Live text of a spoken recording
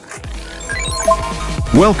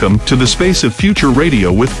Welcome to the space of future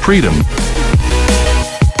radio with Freedom.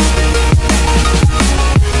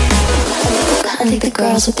 I think the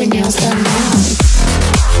girls with their nails done now.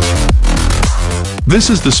 This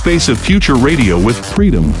is the space of future radio with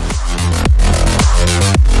Freedom.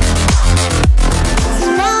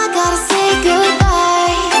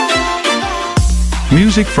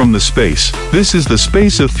 Music from the space. This is the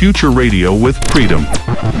space of future radio with Freedom.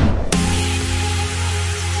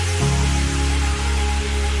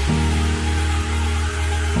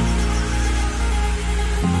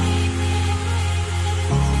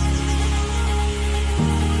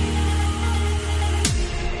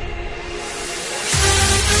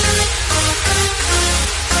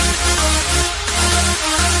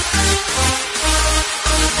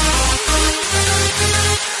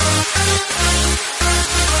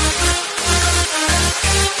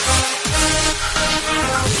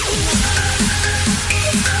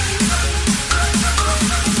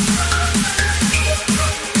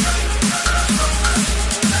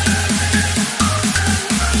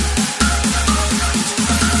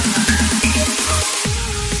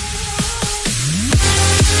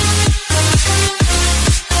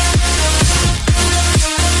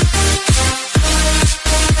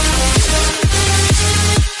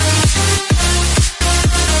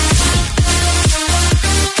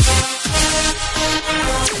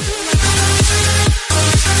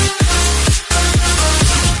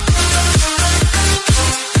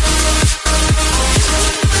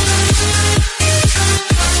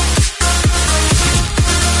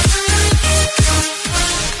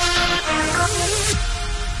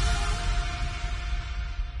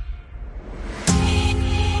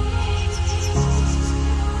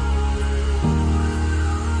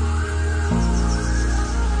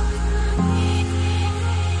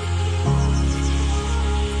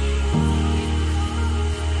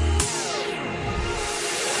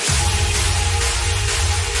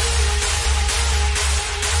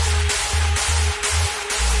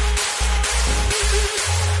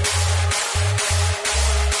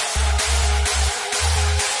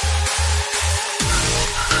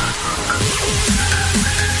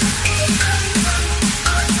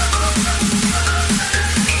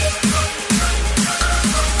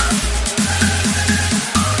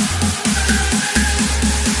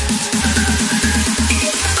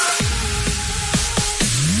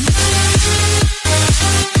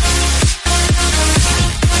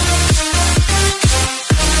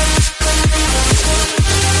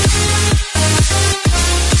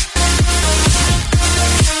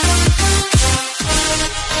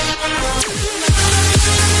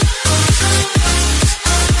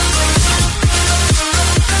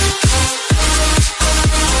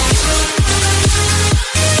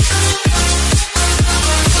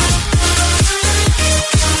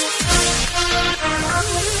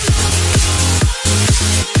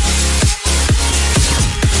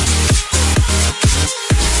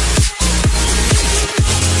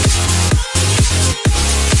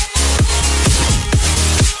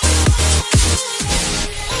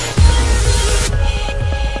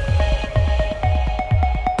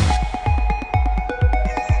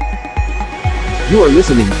 You are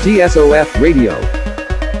listening to TSOF Radio.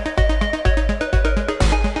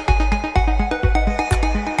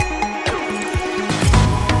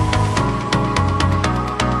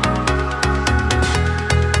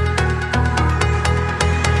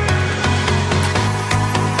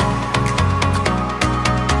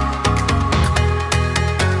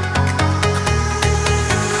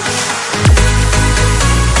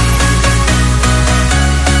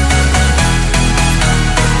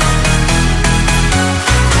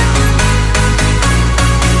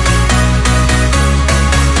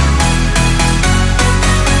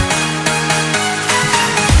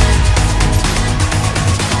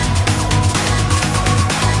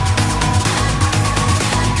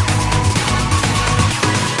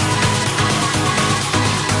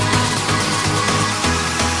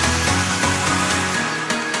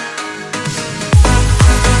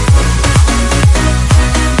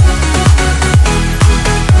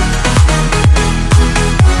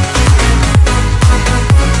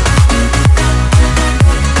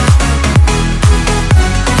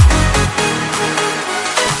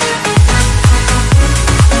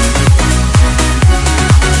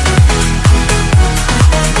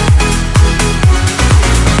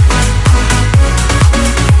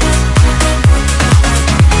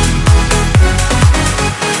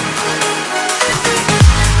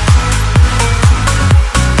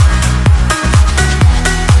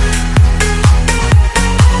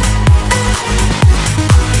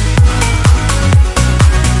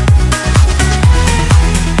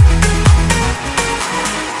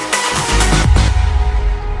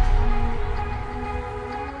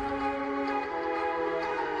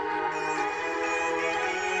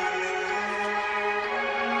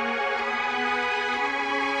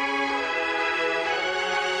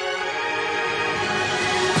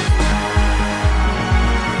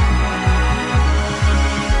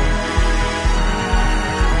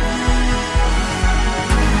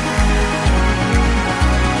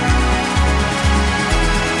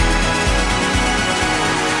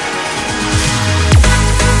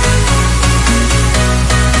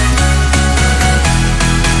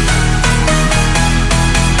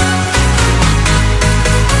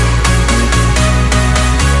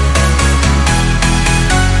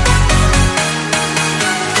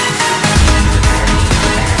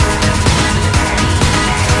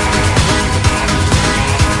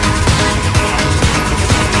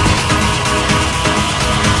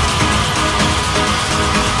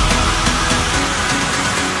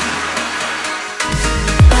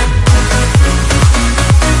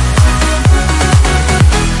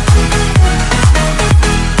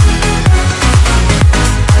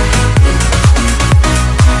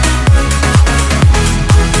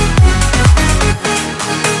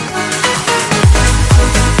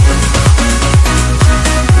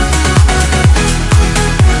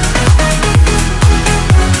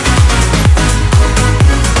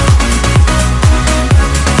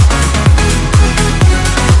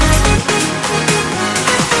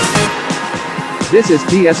 This is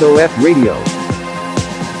TSOF Radio.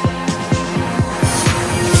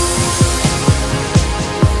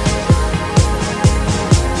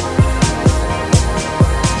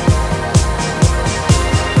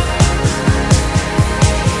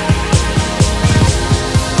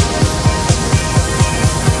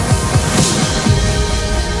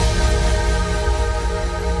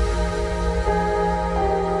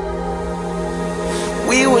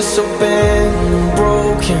 We were so bent and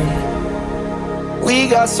broken. We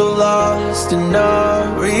got so lost in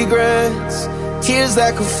our regrets. Tears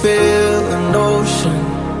that could fill an ocean.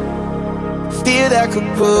 Fear that could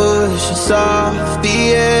push us off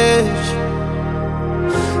the edge.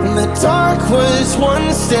 And the dark was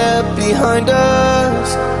one step behind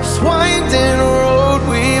us. This winding road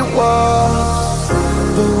we walked.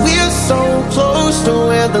 But we're so close to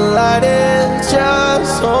where the light is.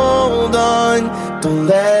 Just hold on, don't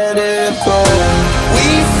let it go. We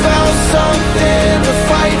found something to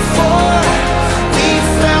fight for. We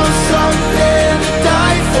found something to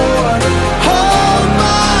die for. Hold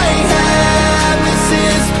my hand, this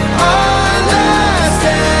is our last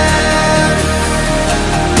stand.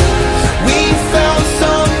 We found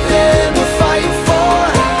something to fight for.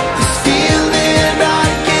 This feeling I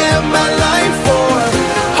give my life for.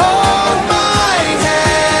 Hold my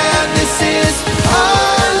hand, this is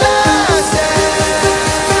our last stand.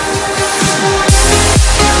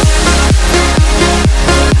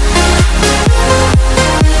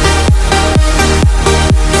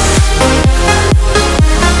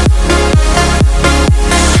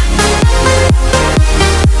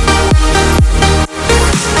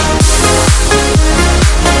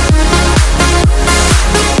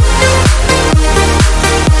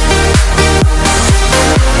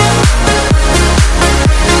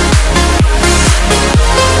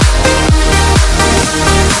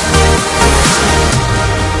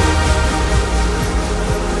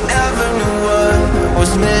 Never knew what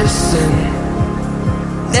was missing.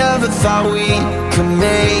 Never thought we could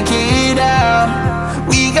make it out.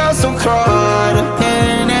 We got so caught up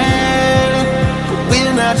in it, but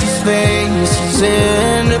we're not just faces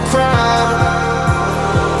in the crowd.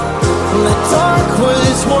 And the dark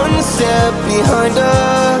was one step behind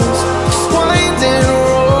us. This winding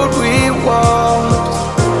road we walked.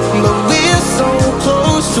 But we're so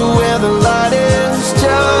close to where the light is.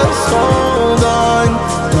 Just hold on,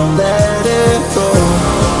 don't let it go.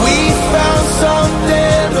 We found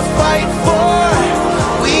something to fight for.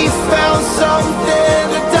 We found something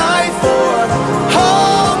to die for.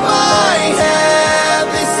 Hold my hand,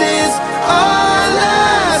 this is our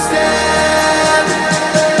last stand.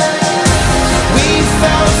 We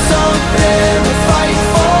found something to fight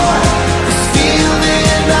for. This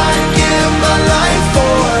feeling I give my life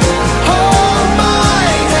for. Hold my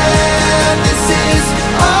hand, this is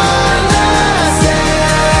our last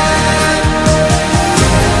stand.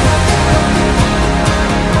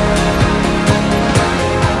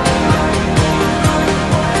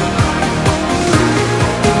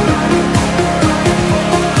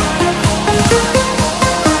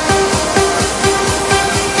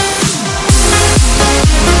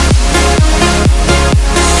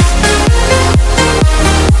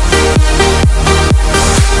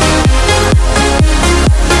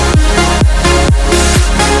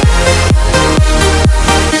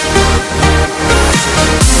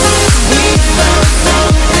 We found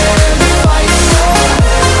something to fight for.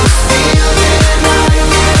 This feeling I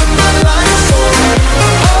give my life for.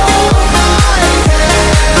 Hold my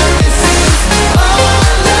hand, this is our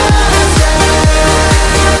last stand.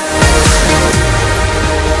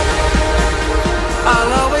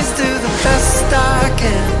 I'll always do the best I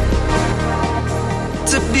can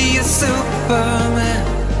to be a superman.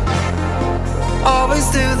 Always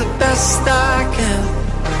do the best I can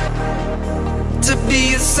to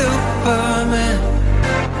be a superman.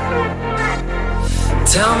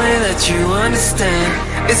 Tell me that you understand.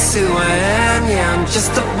 It's who I am, yeah, I'm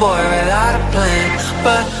just a boy without a plan.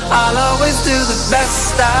 But I'll always do the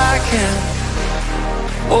best I can.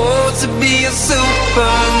 Oh, to be a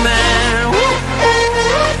superman. Woo!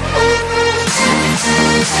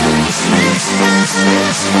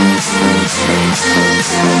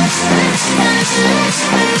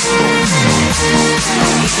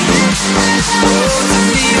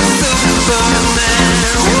 Superman.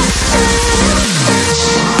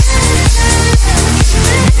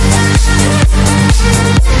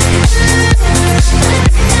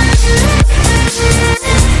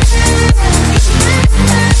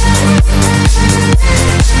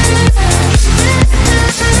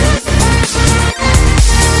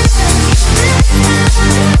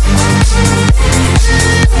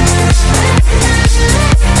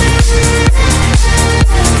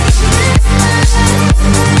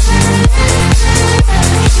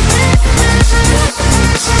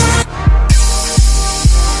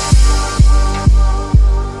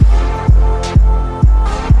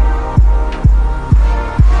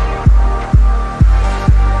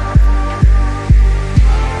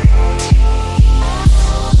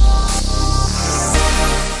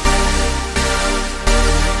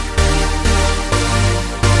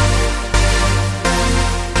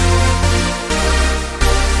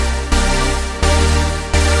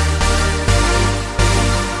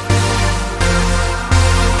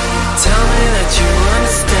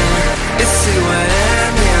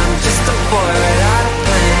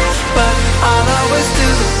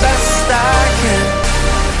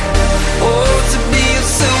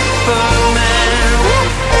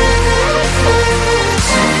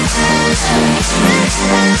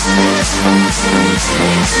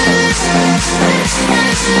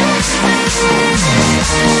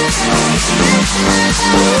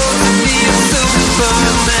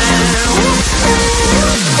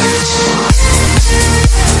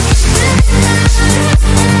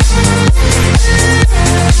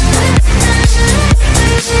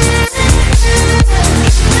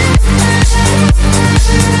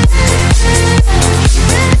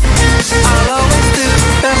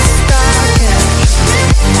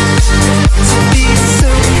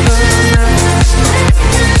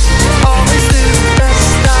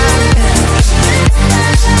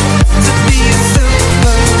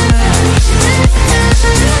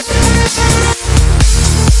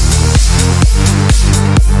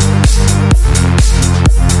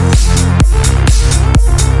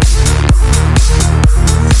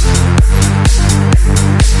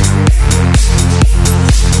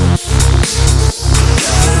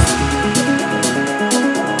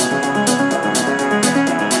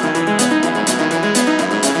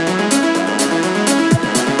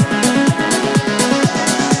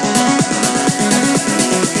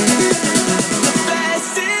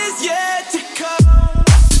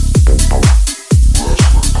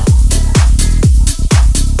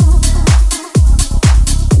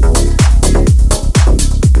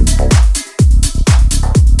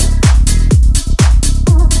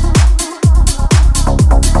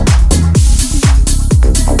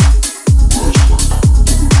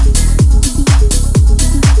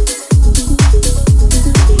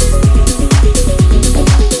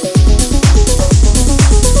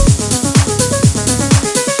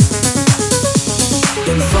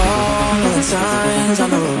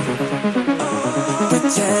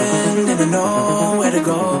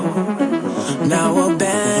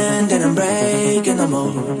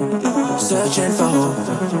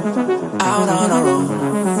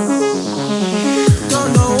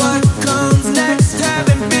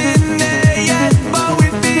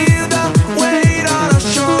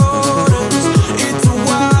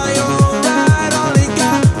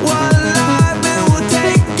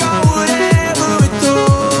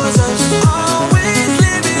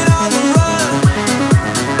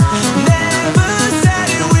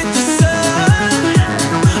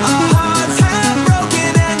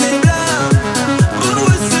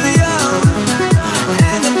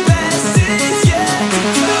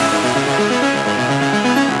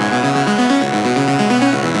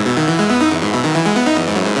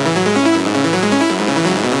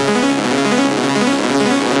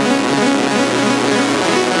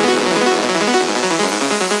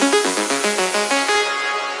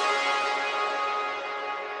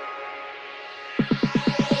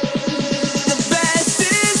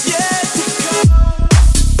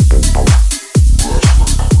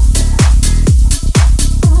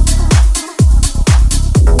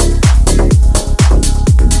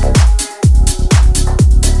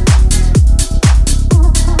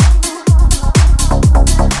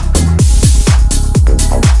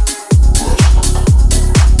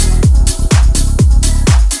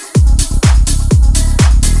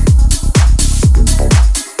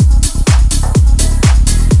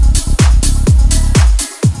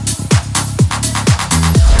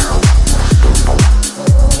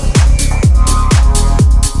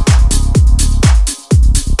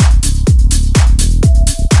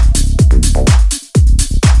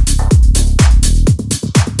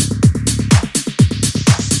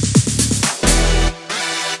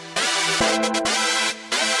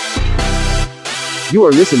 You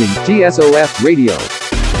are listening to TSOF Radio.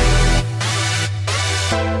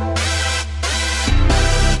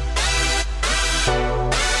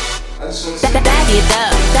 Back it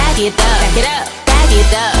up, back it up, back it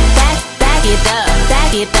up, back it up, back it up,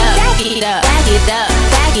 back it up, back it up, back it up,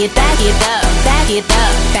 back it up, back it up,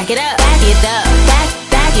 back it up, back it up,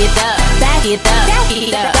 back it up, back it up, back it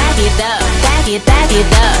up, back it up, back it back it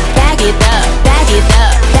up, back it up, back it up, back it up, back it up, back it up, back it up, back it back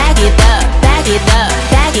it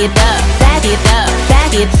up, back it up, back it up,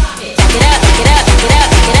 back it up, back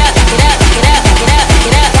it up,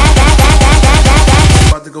 back it up, back it up, back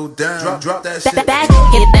about to go down, drop that shit. back it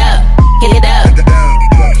up, get it up,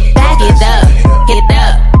 back it up, get it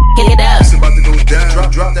up, get it up. It's about to go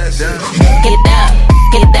down, drop that shit. Get it up,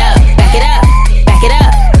 back it up, back it up,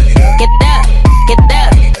 get it up, get it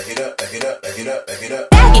up. Back it up, back it up, back it up, back it up.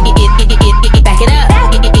 Back it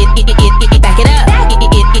up, back it up, back it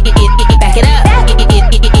up, back it up,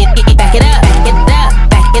 back it up, back it up,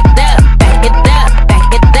 back it up, back it up, back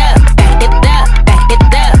it up, back it up, back it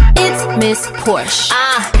up. It's Miss Porsche.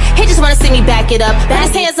 He just wanna see me back it up. Put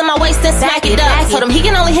his hands on my waist and smack it up. Told him he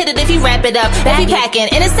can only hit it if he wrap it up. If he packing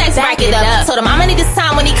in his sex, rack it up. Told him I'ma need this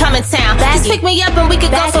time when he come in town. Just pick me up and we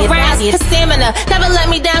could go for rounds. His stamina never let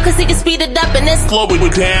me down, cause he can speed it up and then slow it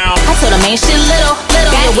down. I told him ain't shit little.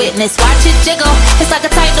 Be a witness, watch it jiggle. It's like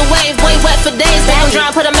a tidal wave, way wet for days. They gon'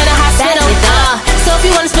 drown, put him in a hospital. So if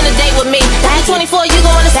you wanna spend a day with me, if you're 24, you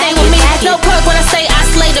gon' wanna stay with me. No perk when I say I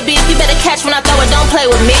slay the beat. You better catch when I throw it, don't play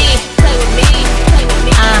with me.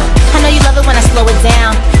 I know you love it when I slow it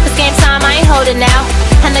down. This game time, I ain't holding out.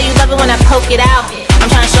 I know you love it when I poke it out. I'm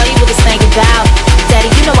trying to show you what this thing about. Daddy,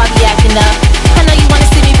 you know I be acting up. I know you wanna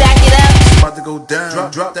see me back it up. About to go down.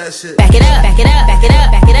 Drop that shit. Back it up, back it up, back it up,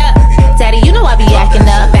 back it up. Daddy, you know I be acting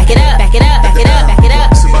up. Back it up, back it up, back it up, back it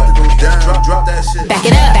up. It's about to go down. Drop that shit. Back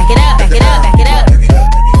it up, back it up, back it up, back it up.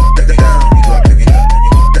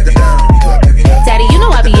 Daddy, you know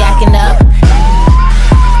I be acting up.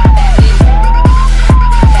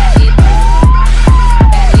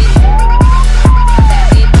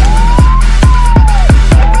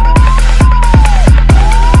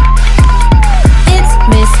 It's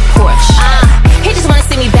Miss Porsche. He just wanna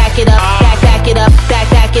see me back it up, back it up,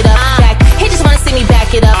 back it up, back. He just wanna see me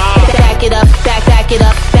back it up, back it up, back it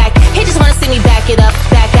up, back. He just wanna see me back it up,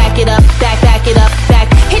 back it up, back it up,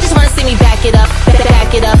 back. He just wanna see me back it up,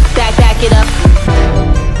 back it up, back it up.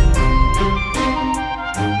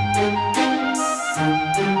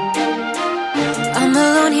 I'm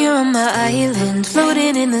alone here on my island,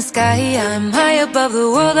 floating in the sky. I'm high above the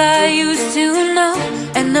world I used to know,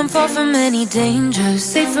 and I'm far from any danger,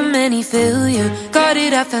 safe from any failure.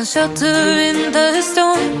 Guarded, I found shelter in the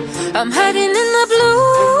storm. I'm hiding in the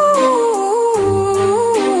blue,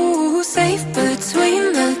 safe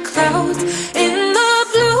between the clouds. In the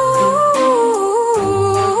blue,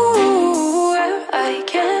 where I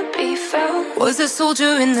can't be found. Was a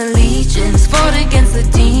soldier in the legions, fought against the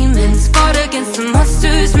demons, fought against the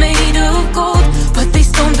monsters made of gold. But they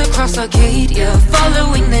stormed across Arcadia,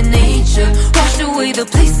 following their nature, washed away the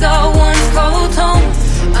place I once called home.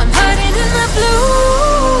 I'm hiding in the blue,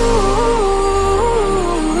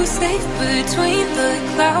 safe between the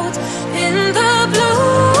clouds. In the blue,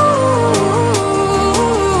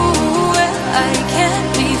 where I can't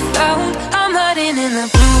be found. I'm hiding in the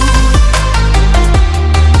blue.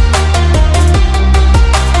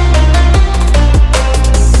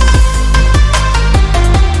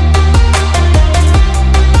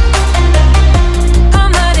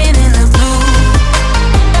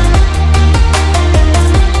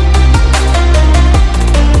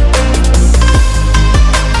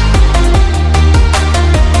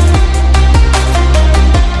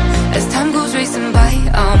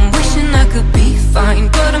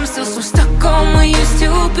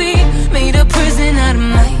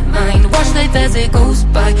 As it goes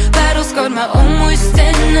by, battle scarred my own worst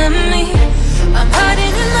enemy. I'm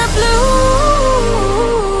hiding in the blue,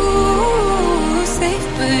 safe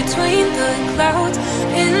between the clouds.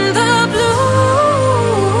 In the blue,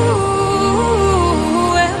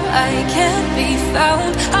 where I can't be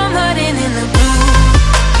found. I'm hiding in the blue.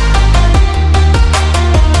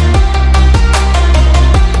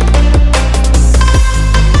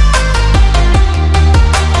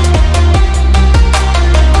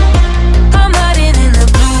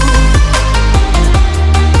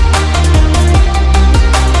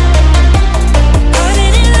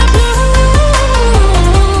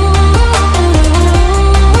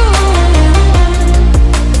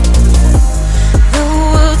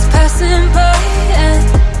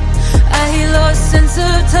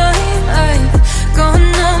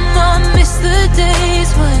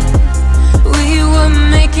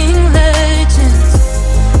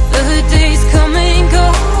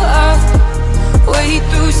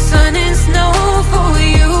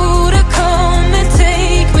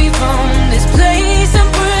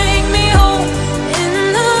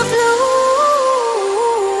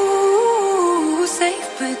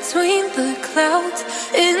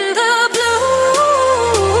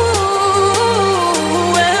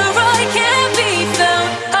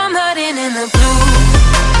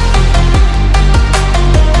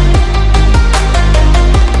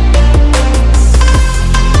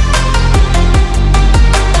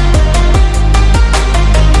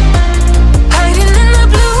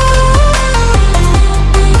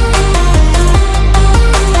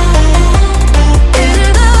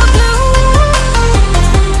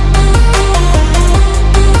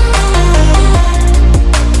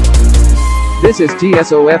 This is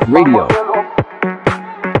TSOF Radio.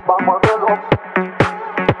 Vamos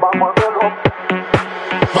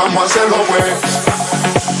a hacerlo pues.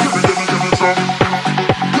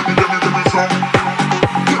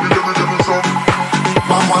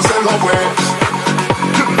 Vamos a hacerlo pues.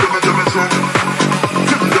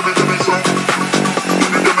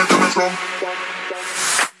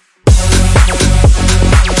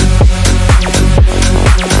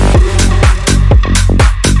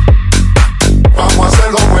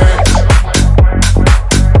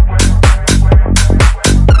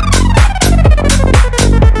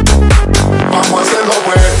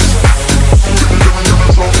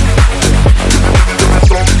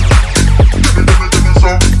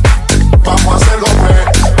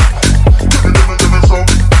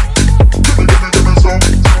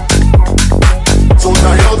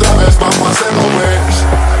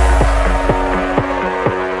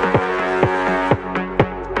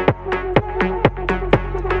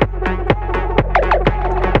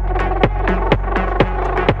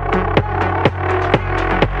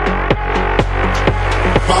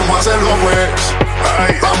 hacerlo pues,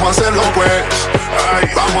 ay, vamos a hacerlo pues, ay,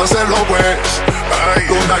 vamos a hacerlo pues, ay,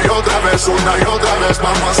 una y otra vez,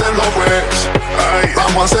 vamos a hacerlo pues, ay,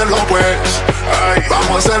 vamos a hacerlo pues, ay,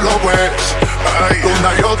 vamos a hacerlo pues, ay,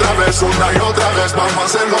 una y otra vez, vamos a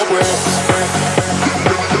hacerlo pues.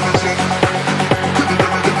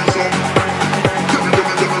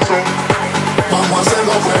 Vamos a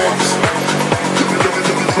hacerlo pues.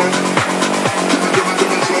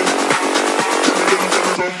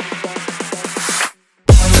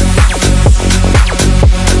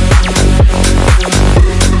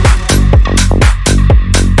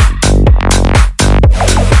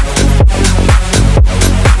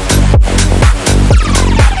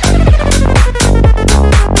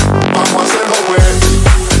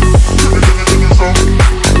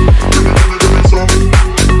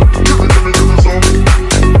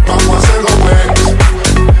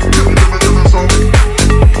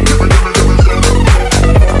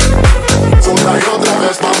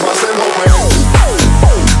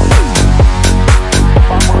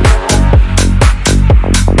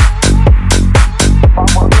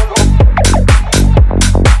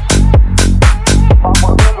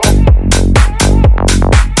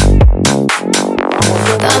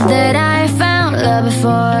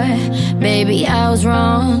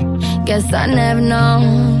 Guess I never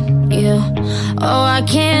known you. Oh, I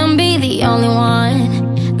can't be the only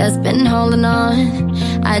one that's been holding on.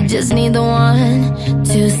 I just need the one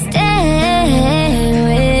to stay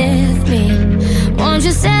with me. Won't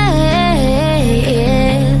you say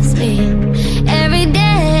it's me? Every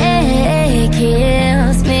day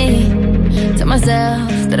kills me. Tell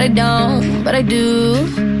myself that I don't, but I do.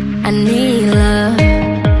 I need love.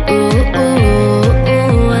 Ooh, ooh,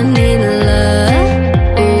 ooh, I need love.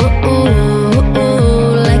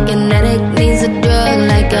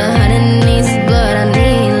 Like a honey needs blood, I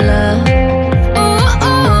need love. Oh,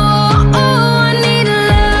 oh, oh, I need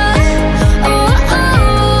love. Oh, oh,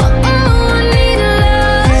 oh, I need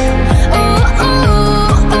love. Oh,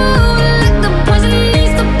 oh, oh, like the poison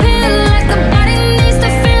needs the pill, like the body needs to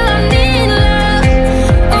feel, I need love.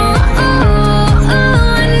 Oh, oh,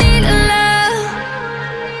 oh, I need love.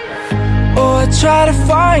 Oh, I try to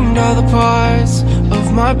find all the parts of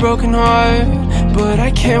my broken heart, but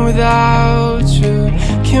I can't without you.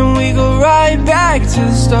 Can we go right back to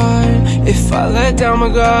the start? If I let down my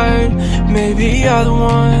guard, maybe you're the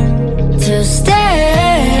one to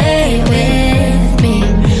stay with me.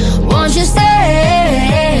 Won't you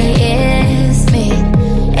stay? It's me.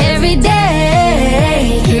 Every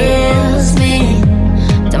day kills me.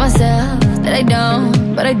 Tell myself that I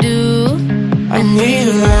don't, but I do. I need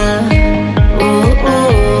love. Ooh,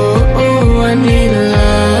 ooh, ooh, I need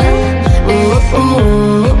love. Ooh,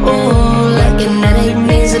 ooh, ooh, like an addict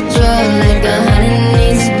needs a drug, like a honey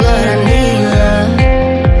needs blood, I need love.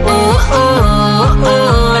 Ooh, ooh,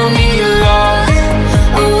 ooh, I need love.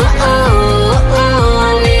 Ooh, ooh, ooh,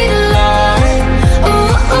 I need love.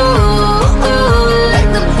 Ooh, ooh, ooh, like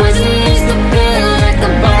the poison needs the pill, like the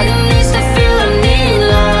body needs to feel, I need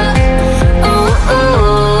love. Ooh,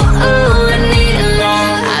 ooh, ooh, I need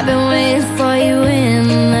love. I've been waiting for you in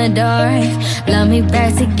the dark. Love me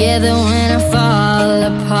back together when I fall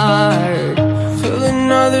apart. Feel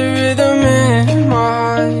another rhythm in my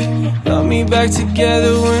heart. Love me back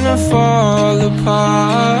together when I fall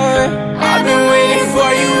apart. I've been waiting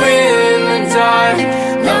for you in the dark.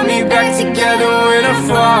 Love me back together when I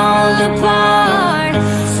fall apart.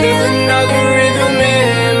 Feel another rhythm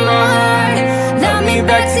in my heart. Love me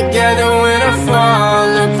back together when I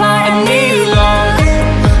fall apart. I need love.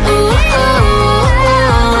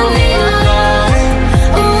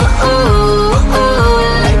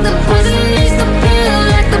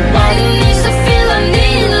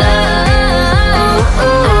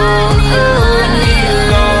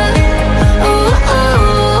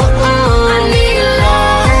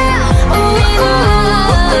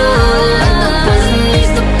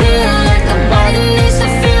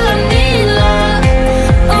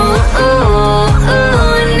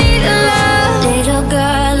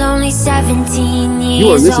 You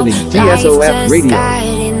are listening to TSOF Radio.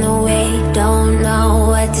 Don't know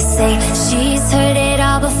what to say. She's heard it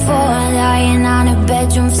all before, lying on her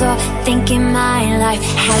bedroom floor, thinking my life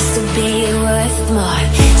has to be worth more.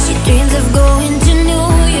 She dreams of going to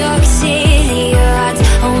New York City. Her heart's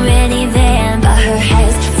already there, but her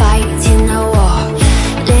head's fighting a war.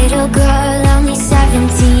 Little girl, only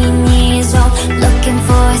 17 years old, looking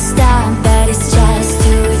for a star, but it's just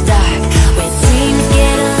too dark. When dreams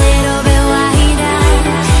get a little bit wider,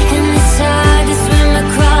 and it's hard to swim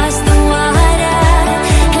across the water,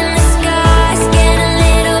 and the scars get a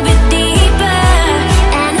little bit deeper,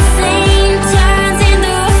 and the flame turns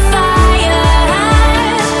into a fire.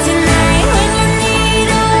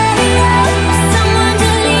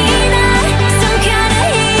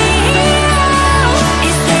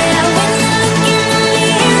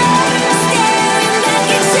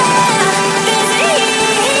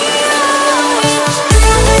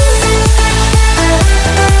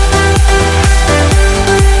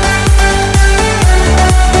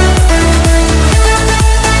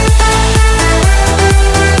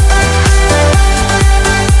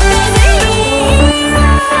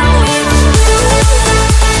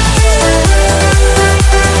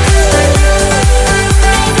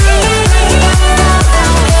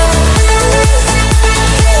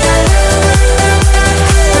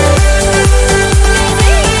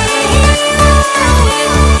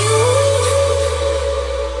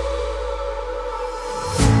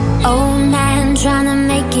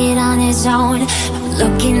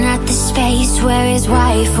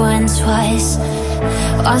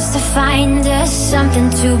 wants to find us something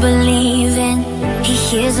to believe in. He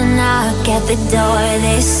hears a knock at the door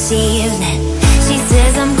this evening. She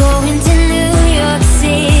says I'm going to New York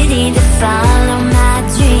City to follow my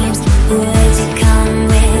dreams. Would you come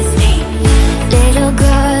with me? Little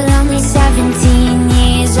girl, only 17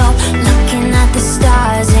 years old, looking at the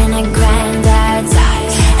stars in her granddad's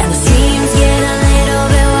eyes. And the dreams get a little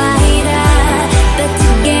bit wider, but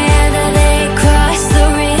together they cross the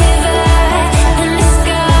river. And the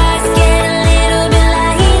scars get a little bit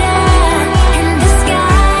lighter, and the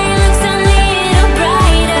sky looks a little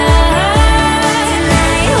brighter.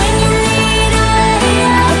 Tonight when you need a way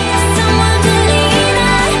out, someone to lean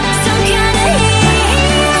on, some kind of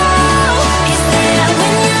hero. He said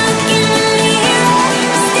when you look in the mirror,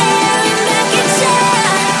 staring back at you,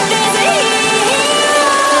 there's a hero.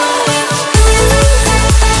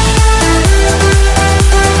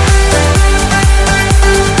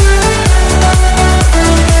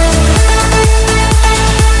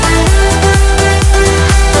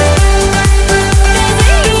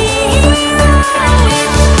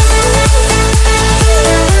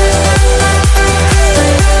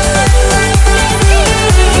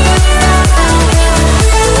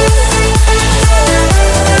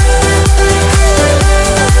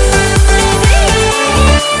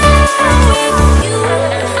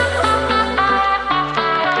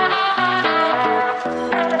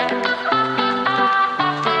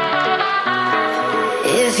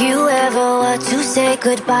 If you ever were to say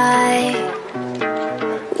goodbye,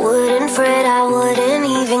 wouldn't fret, I wouldn't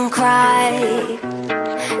even cry.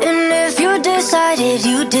 And if you decided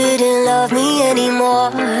you didn't love me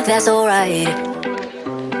anymore, that's alright.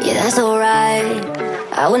 Yeah, that's alright.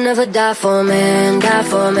 I would never die for a man, die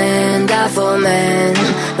for a man, die for a man.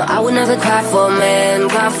 No, I would never cry for a man,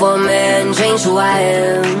 cry for a man, change who I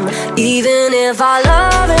am. Even if I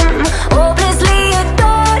love him, hopelessly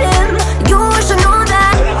adored him, you should know that.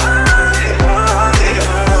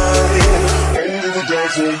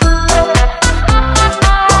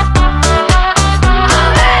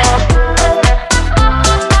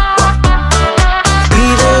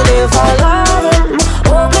 Even if I love him,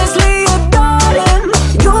 hopelessly adored him,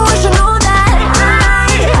 you should know that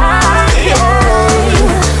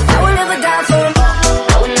I would never die for him.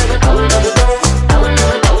 I would never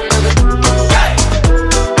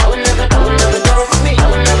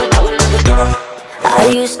I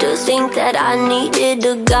used to think that I needed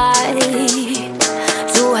a guy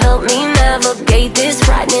to help me navigate this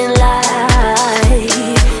frightening life.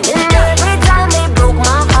 And every time they broke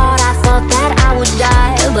my heart, I thought that I would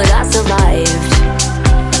die, but I survived.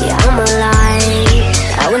 Yeah, I'm alive.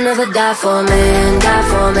 I would never die for a man, die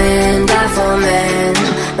for a man, die for a man.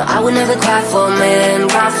 No, I would never cry for a man,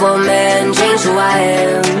 cry for a man, change who I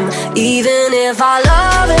am. Even if I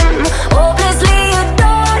love him, hopelessly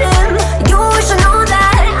adored him, you should know that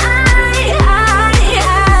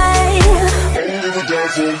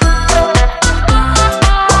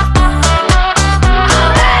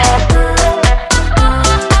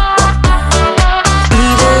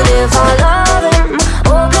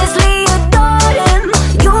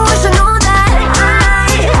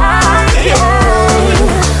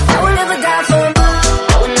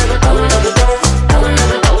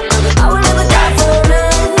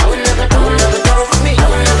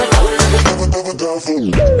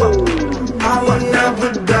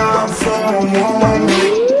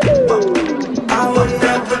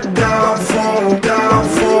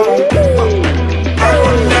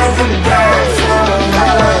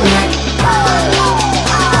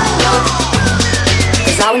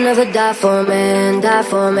die for a man, die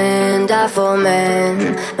for a man, die for a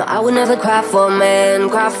man. No, I would never cry for a man,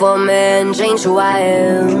 cry for a man, change who I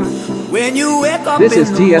am. When you wake up This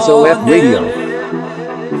is TSOF Radio.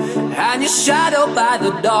 And you're shadowed by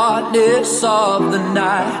the darkness of the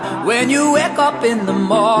night. When you wake up in the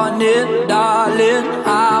morning, darling,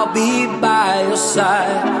 I'll be by your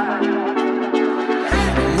side.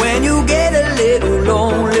 When you get a little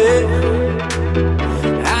lonely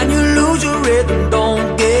and you lose your rhythm,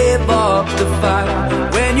 don't give up the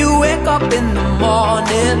fight. When you wake up in the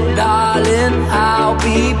morning, darling, I'll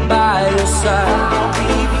be by your side. I'll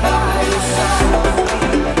be by your side.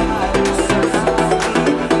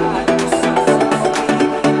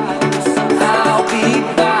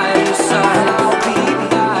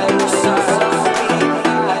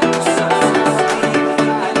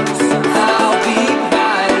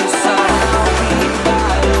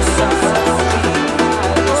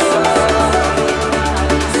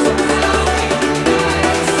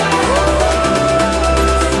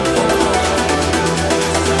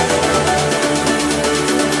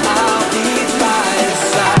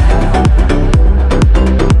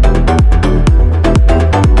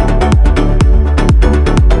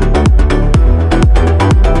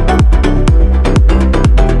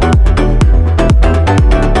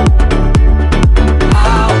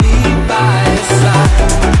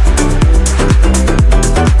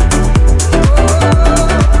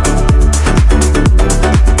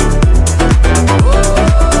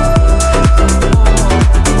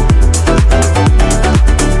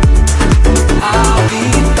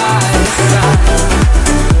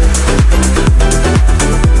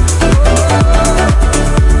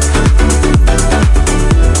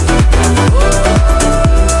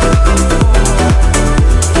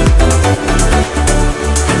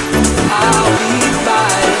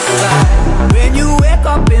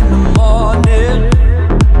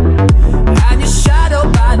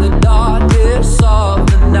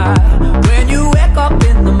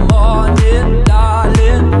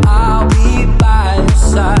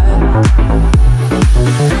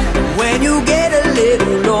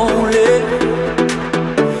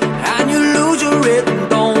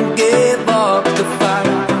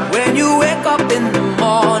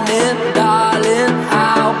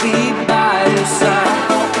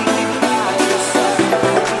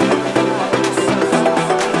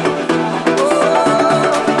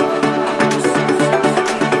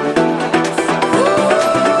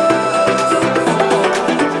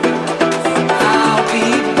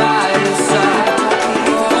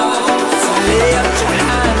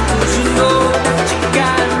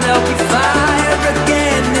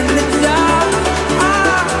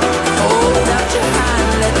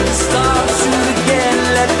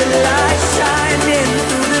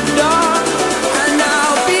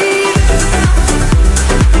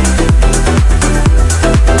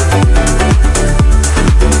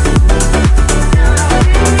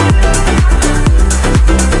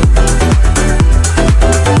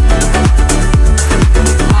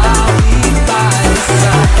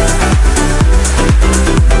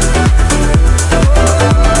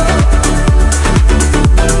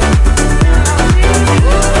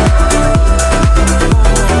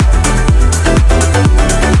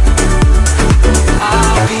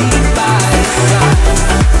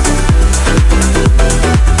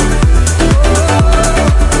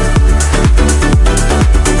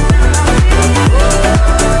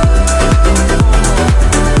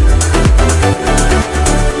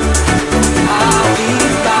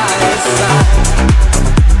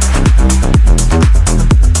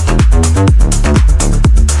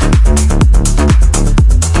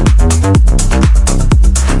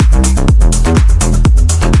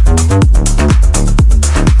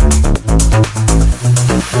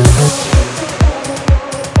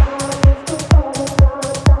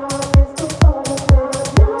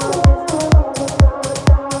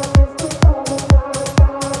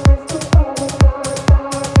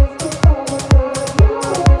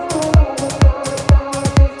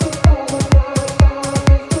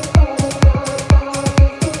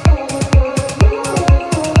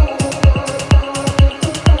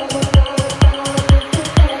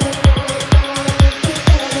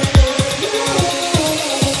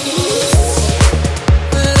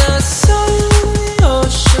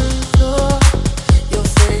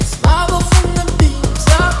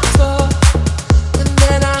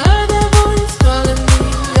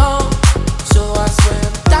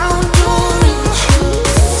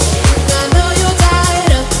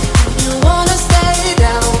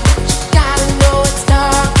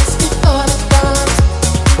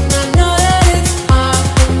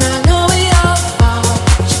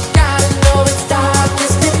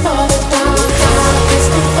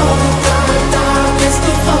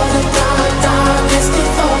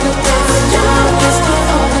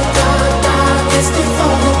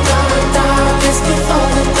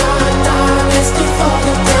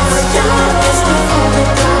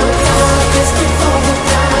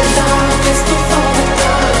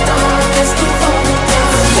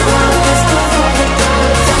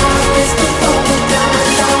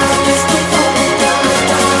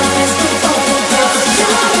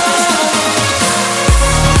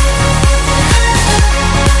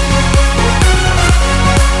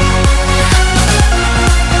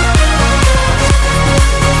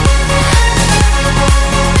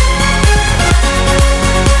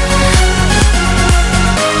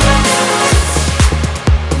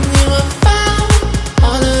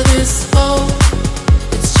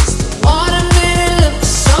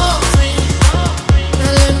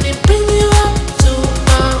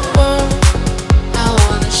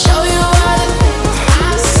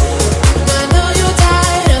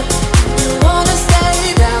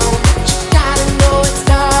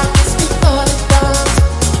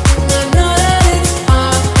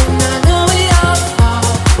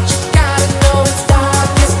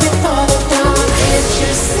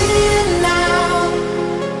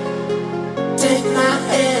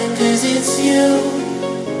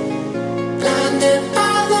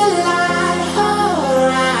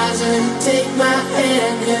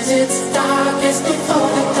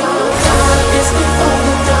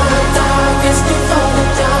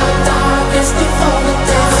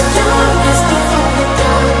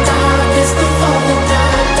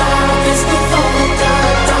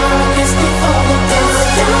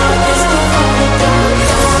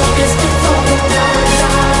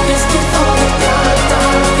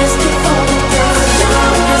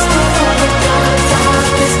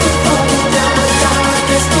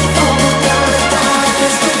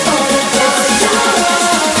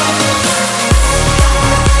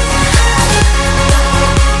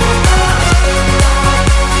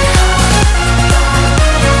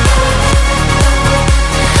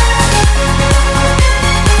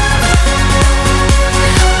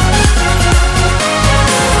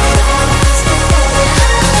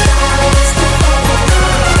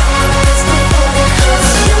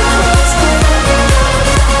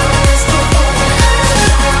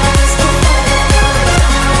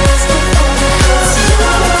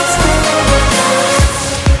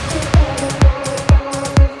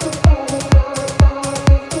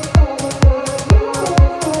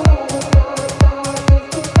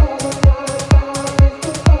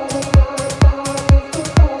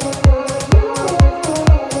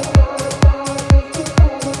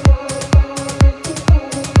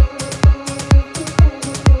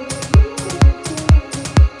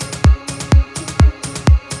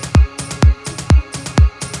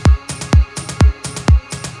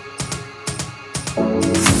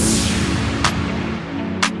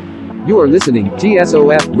 You are listening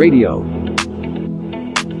TSOF Radio.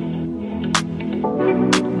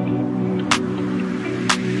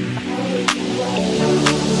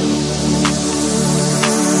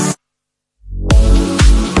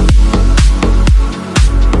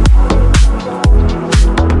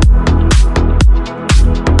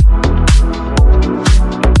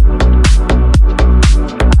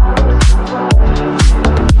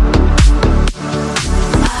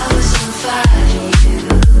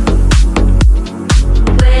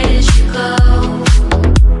 Where did you go?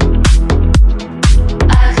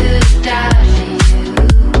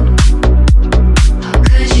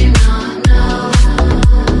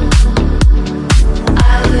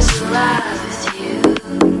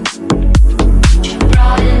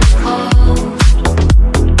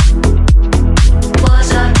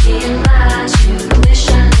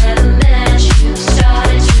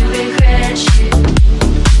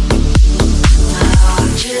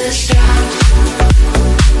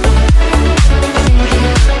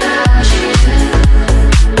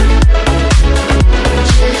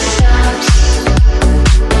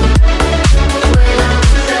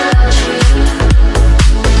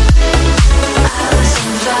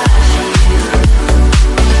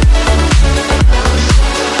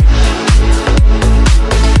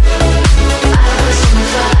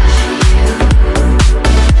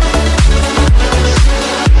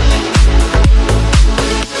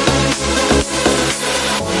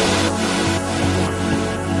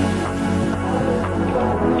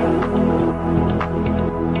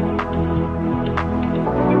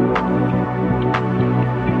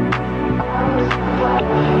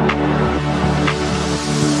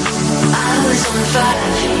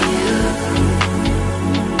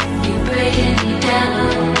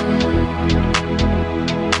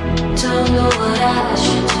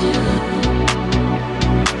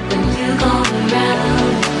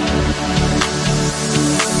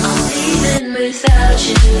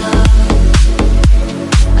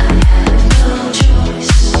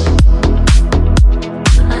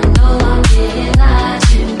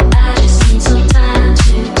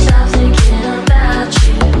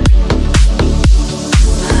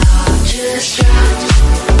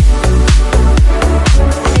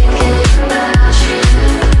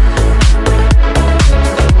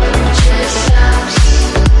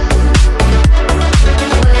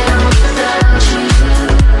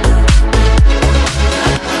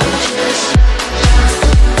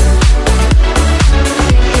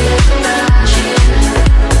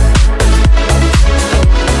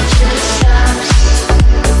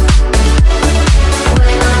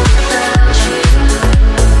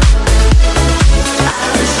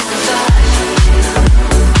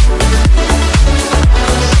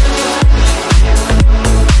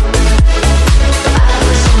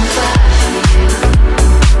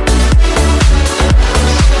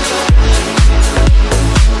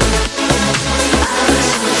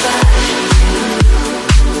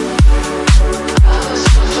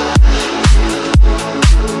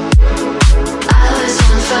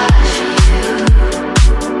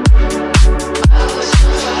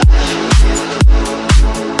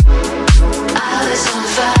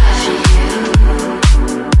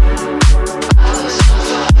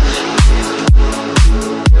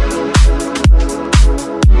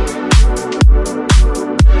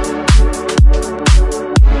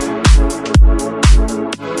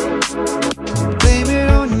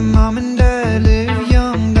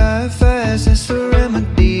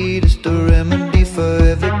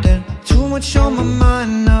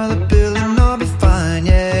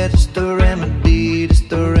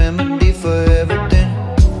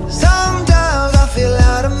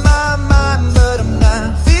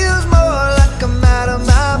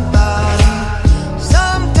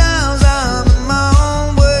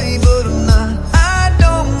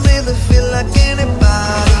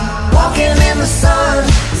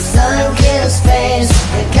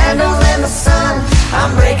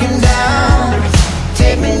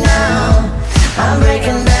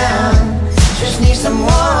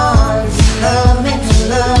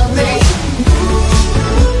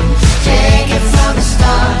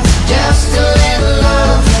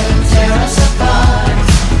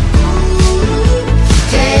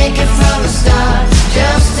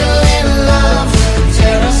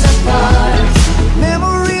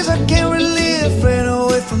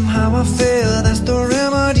 how I feel. That's the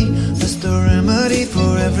remedy. That's the remedy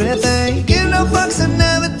for everything. Give no fucks I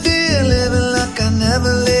never did. Living like I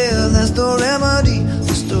never lived. That's the remedy.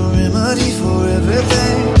 That's the remedy for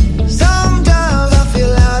everything. Sometimes I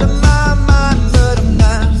feel out of my mind, but I'm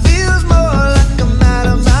not. Feels more like I'm out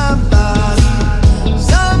of my body.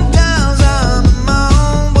 Sometimes I'm in my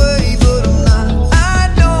own way, but I'm not. I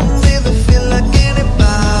don't really feel like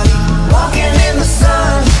anybody. Walking in the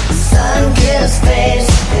sun-kissed face,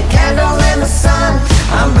 the candle in the sun.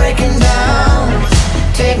 I'm breaking down.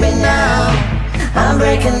 Take me now. I'm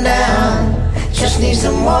breaking down. Just need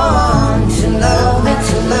someone to love me,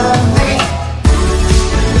 to love me.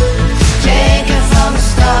 Take it from the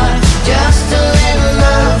start. Just a little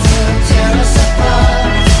love will tear us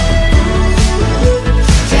apart.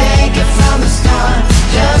 Take it from the start.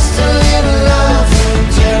 Just a little love will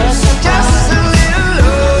tear us apart. Just a little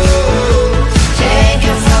love. Take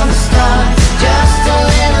it from the start. Just a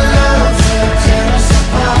little love will tear us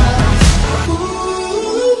apart.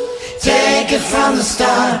 Take it from the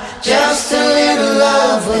start. Just a little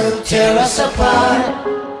love will tear us apart.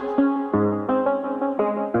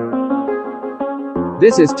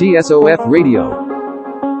 This is TSOF Radio.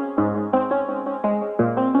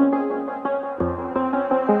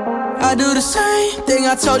 I do the same thing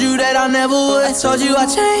I told you that I never would. I told you I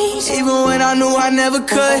changed, even when I knew I never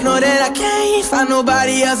could. Know that I can't find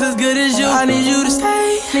nobody else as good as you. I need you to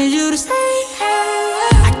stay, need you to stay.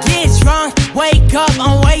 I get drunk, wake up,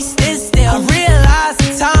 I'm wasted still. I realize the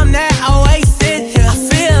time that I wasted here. I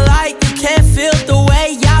feel like you can't feel the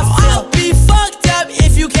way I feel. I'll be fucked up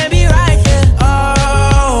if you can't be right here.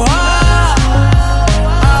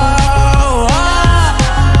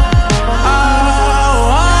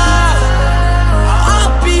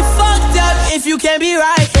 You can't be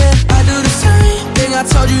right, yeah. I do the same thing I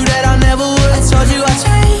told you that I never would. I told you I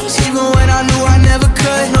changed, even when I knew I never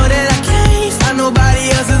could. Know that I can't find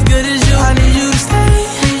nobody else as good as you. I need you to stay,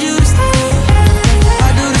 need you to stay. I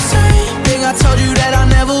do the same thing I told you that I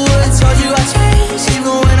never would. I told you I changed,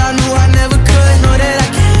 even when I knew I never could. Know that I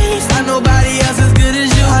can't find nobody else as good as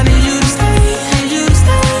you. I need you to stay, need you to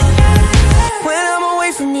stay. When I'm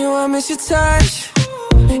away from you, I miss your touch.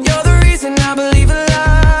 You're the reason I believe in love.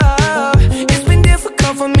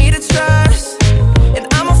 For me to trust, and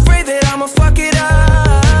I'm afraid that I'ma fuck it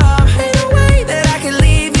up. Ain't no way that I can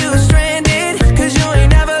leave you stranded, cause you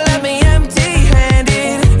ain't never left me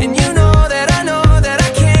empty-handed. And you know that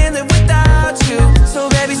I can't live without you. So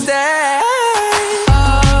baby stay.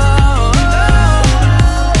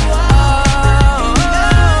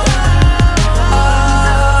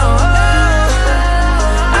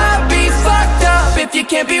 I'll be fucked up if you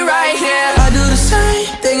can't be right here. I do the same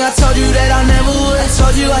thing I told you that I never would. I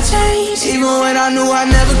told you I changed, even when I knew I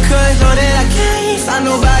never could. Know that I can't find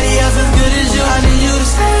nobody else as good as you. I need you to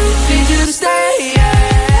stay, need you to stay,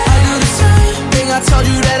 yeah. I do the same thing I told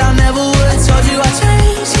you that I never would. I told you I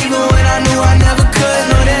changed, even when I knew I never could.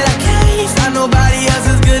 Know that I can't find nobody else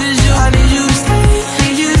as good as you. I need you to stay,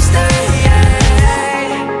 need you to stay, yeah.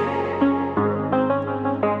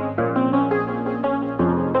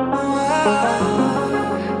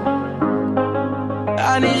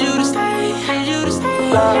 I need you to stay, need you to stay.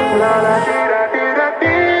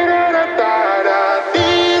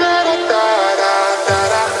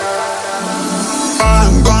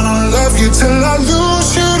 I'm gonna love you till I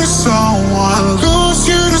lose you to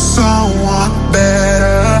someone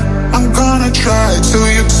better. I'm gonna try till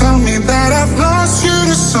you tell me that I've lost you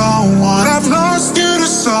to someone. I've lost you to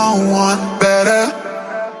someone better.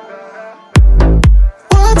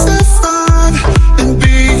 What's the fun in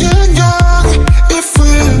being young if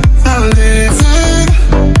we're not living?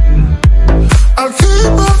 I'll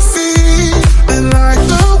keep on feeling like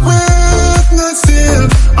the wind until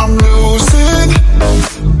I'm losing.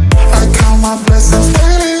 I count my blessings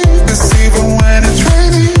daily, 'cause even when it's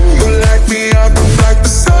raining, you light me up like the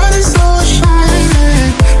sun is so shining.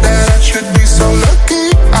 That I should be so lucky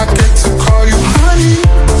I get to call you honey,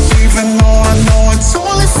 even though I know it's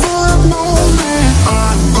only for a moment.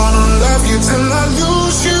 I'm gonna love you till I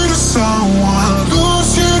lose you to someone,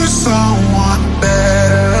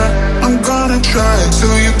 better. I'm gonna try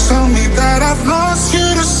till you tell me that I've lost you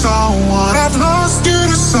to someone. I've lost you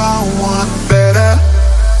to someone better.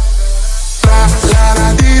 La la la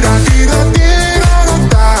dee da dee da dee da da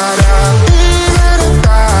da da dee da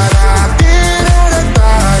da da dee da da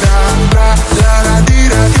da da. La la la dee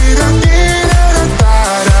da dee da dee da da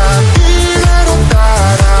da dee da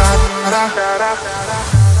da da da.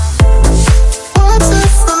 What's the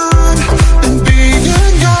fun in being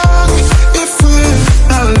young if we're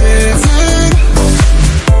not living?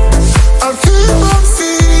 I'll keep on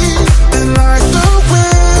feeling like the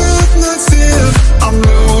wind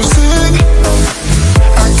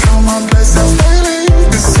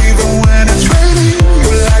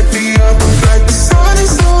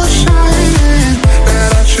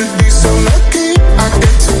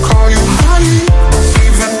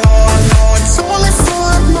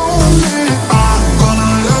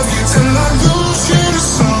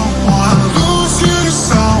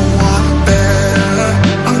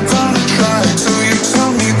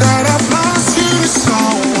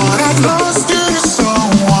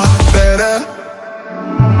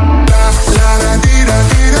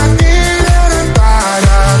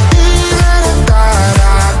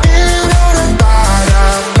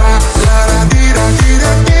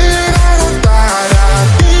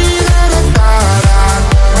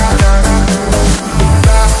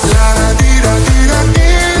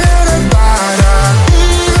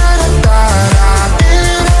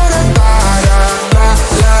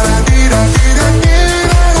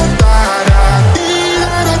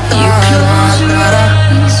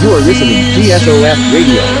listening DSOF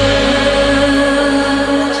Radio.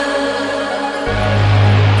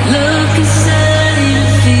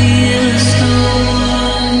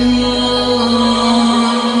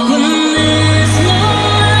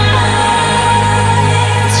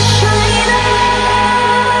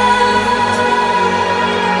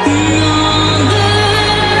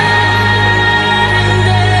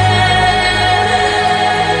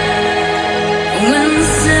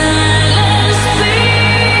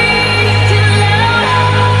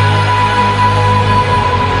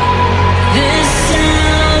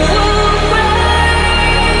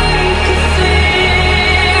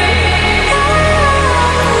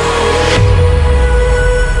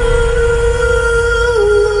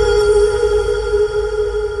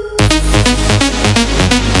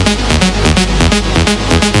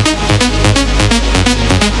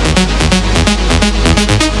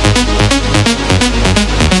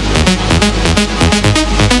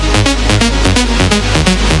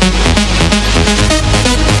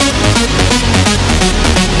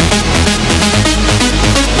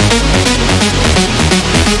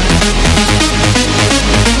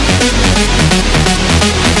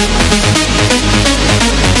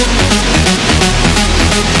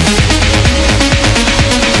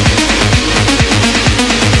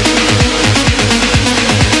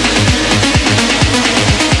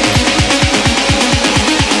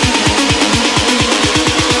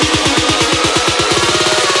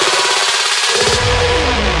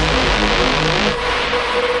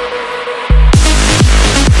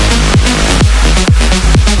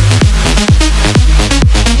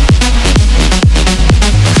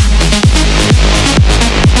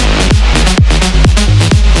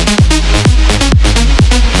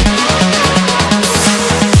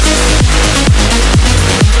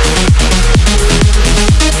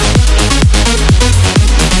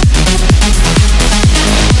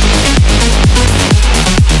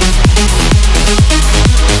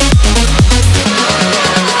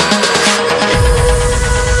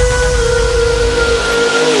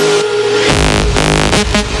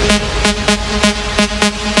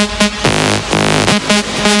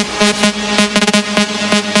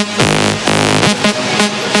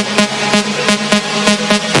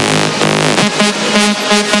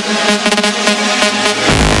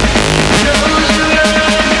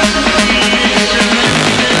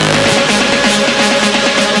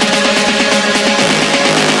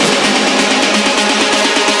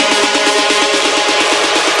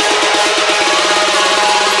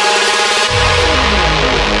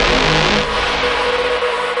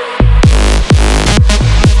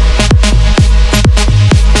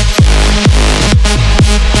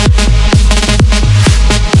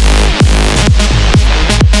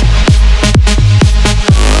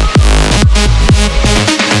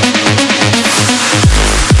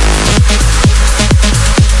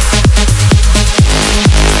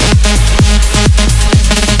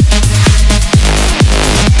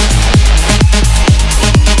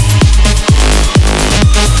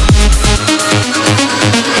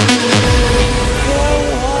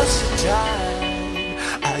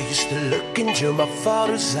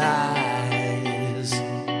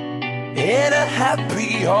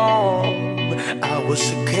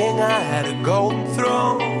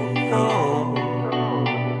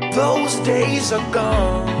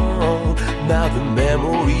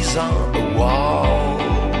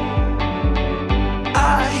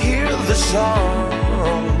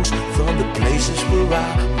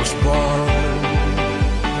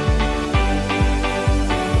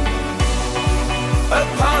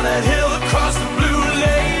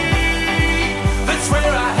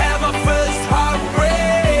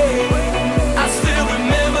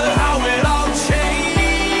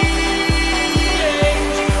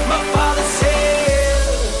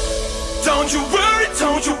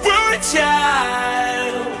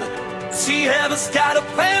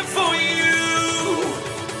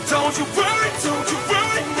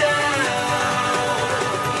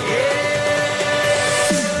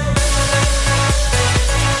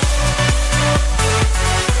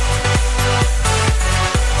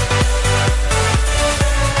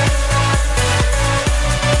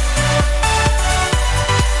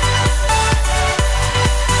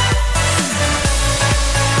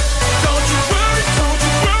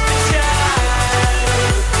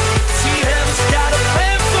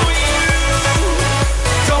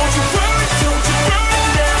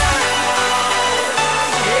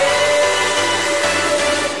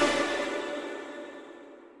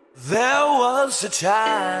 was a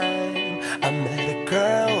time I met a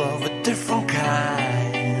girl of a different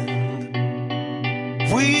kind.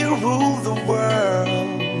 We ruled the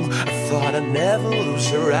world, thought I'd never lose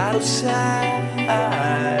her out of sight.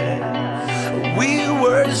 We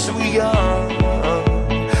were so young,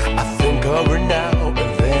 I think of her now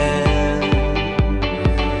and then.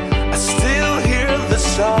 I still hear the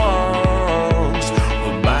songs,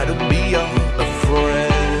 reminding me of a friend.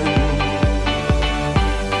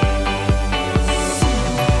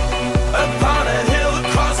 Upon a hill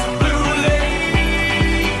across the blue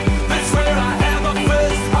lake, that's where I had my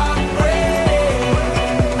first heartbreak.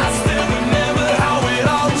 I still remember how it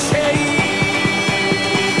all changed.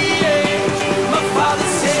 My father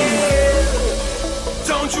said,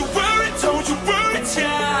 don't you worry,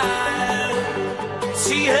 child.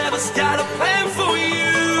 She has got a plan for you.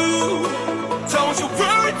 Don't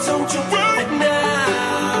you worry now.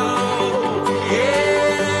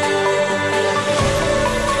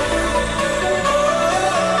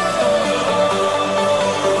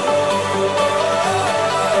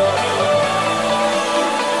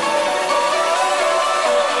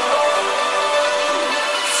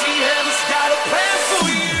 She has got a plan for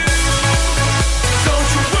you. Don't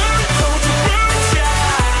you worry,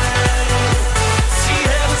 child. She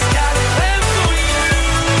has got a plan for you.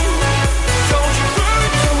 Don't you worry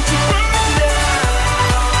now.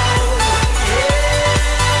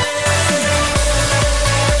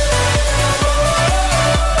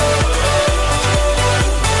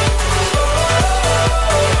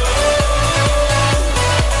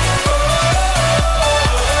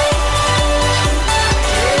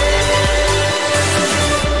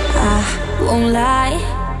 Won't lie,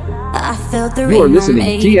 I felt the You are rain listening on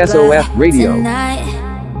me, TSOF but Radio. tonight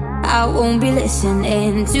I won't be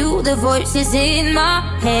listening to the voices in my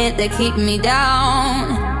head that keep me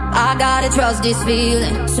down. I gotta trust this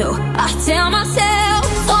feeling, so I tell myself,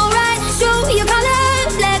 alright, show your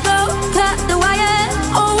colors, let go, cut the wire.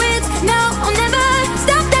 Oh, it's now or never.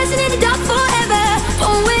 Stop dancing in the dark forever.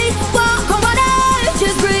 Don't wait, walk on water,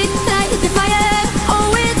 just breathe, light the fire.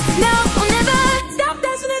 Oh, it's now or never. Stop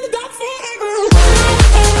dancing in the dark forever.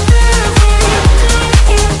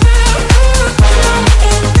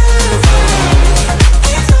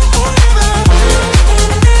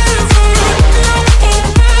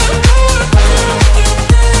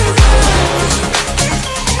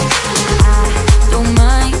 Don't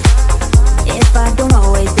mind if I don't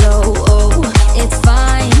always blow. Oh, it's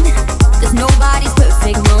fine. There's nobody's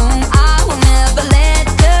perfect room. I will never let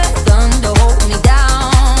the thunder hold me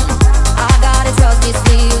down. I gotta trust this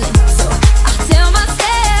feeling, so I tell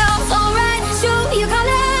myself, alright, show your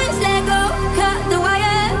colors, let go, cut the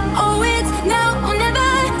wire. Oh, it's now or never.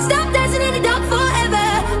 Stop dancing in the dark forever.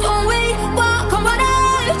 Don't wait, walk on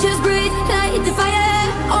water, just breathe, light the fire.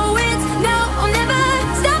 Oh, it's now or never.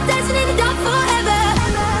 Stop dancing in the dark forever.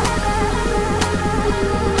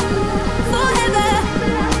 Forever.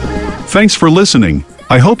 Thanks for listening.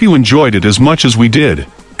 I hope you enjoyed it as much as we did.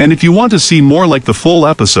 And if you want to see more like the full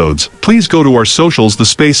episodes, please go to our socials, The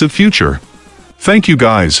Space of Future. Thank you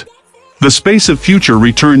guys. The Space of Future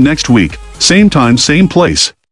return next week, same time, same place.